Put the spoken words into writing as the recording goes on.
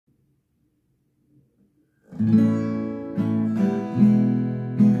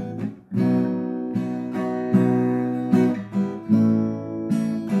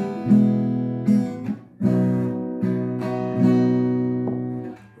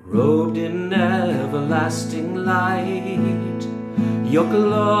Robed in everlasting light, your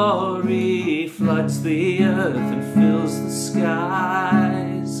glory floods the earth and fills the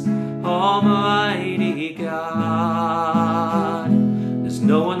skies. Almighty God, there's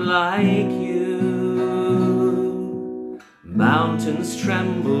no one like you. Mountains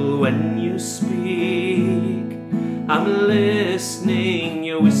tremble when you speak. I'm listening,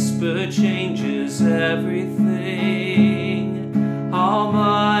 your whisper changes everything.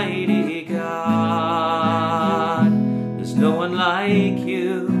 Almighty God, there's no one like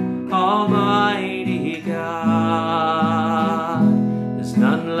you. Almighty God, there's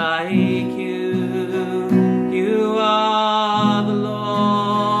none like you. You are the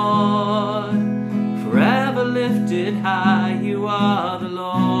Lord, forever lifted high. You are the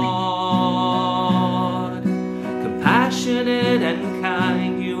Lord, compassionate and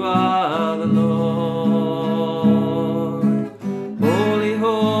kind. You are the Lord.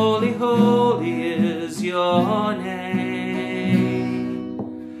 Holy is your name.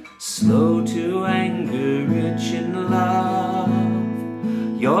 Slow to anger, rich in love.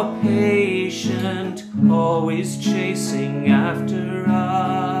 You're patient, always chasing after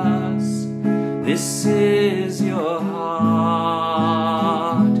us. This is your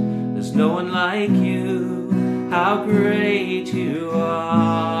heart. There's no one like you. How great you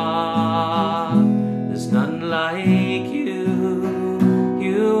are. There's none like you.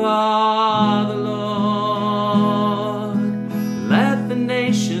 You are the Lord. Let the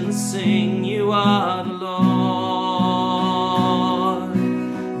nations sing. You are the Lord.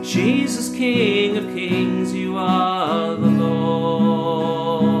 Jesus, King of kings. You are the Lord.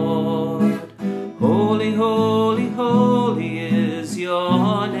 Holy, holy, holy is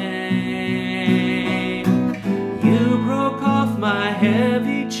your name. You broke off my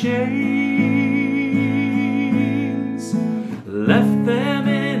heavy chains, left them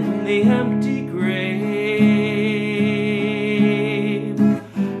in the empty grave.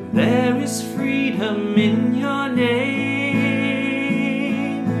 There is freedom in your name.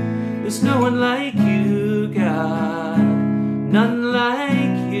 There's no one like you, God, none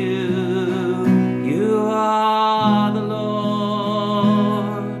like you. You are the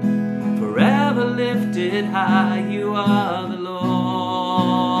Lord, forever lifted high. You are the Lord,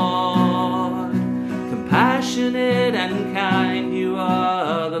 compassionate and kind. You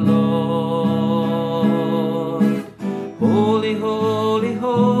are the Lord. Holy, holy,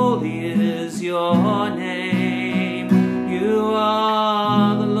 holy is your name. You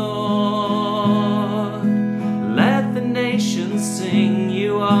are the Lord. Let the nations sing.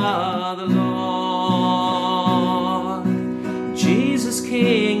 You are the Lord. Jesus,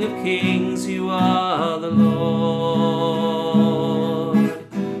 King of kings. You are the Lord.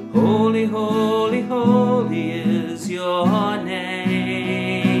 Holy, holy, holy is your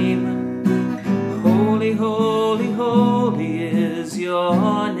name. Holy, holy, holy is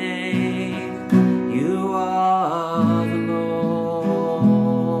your name.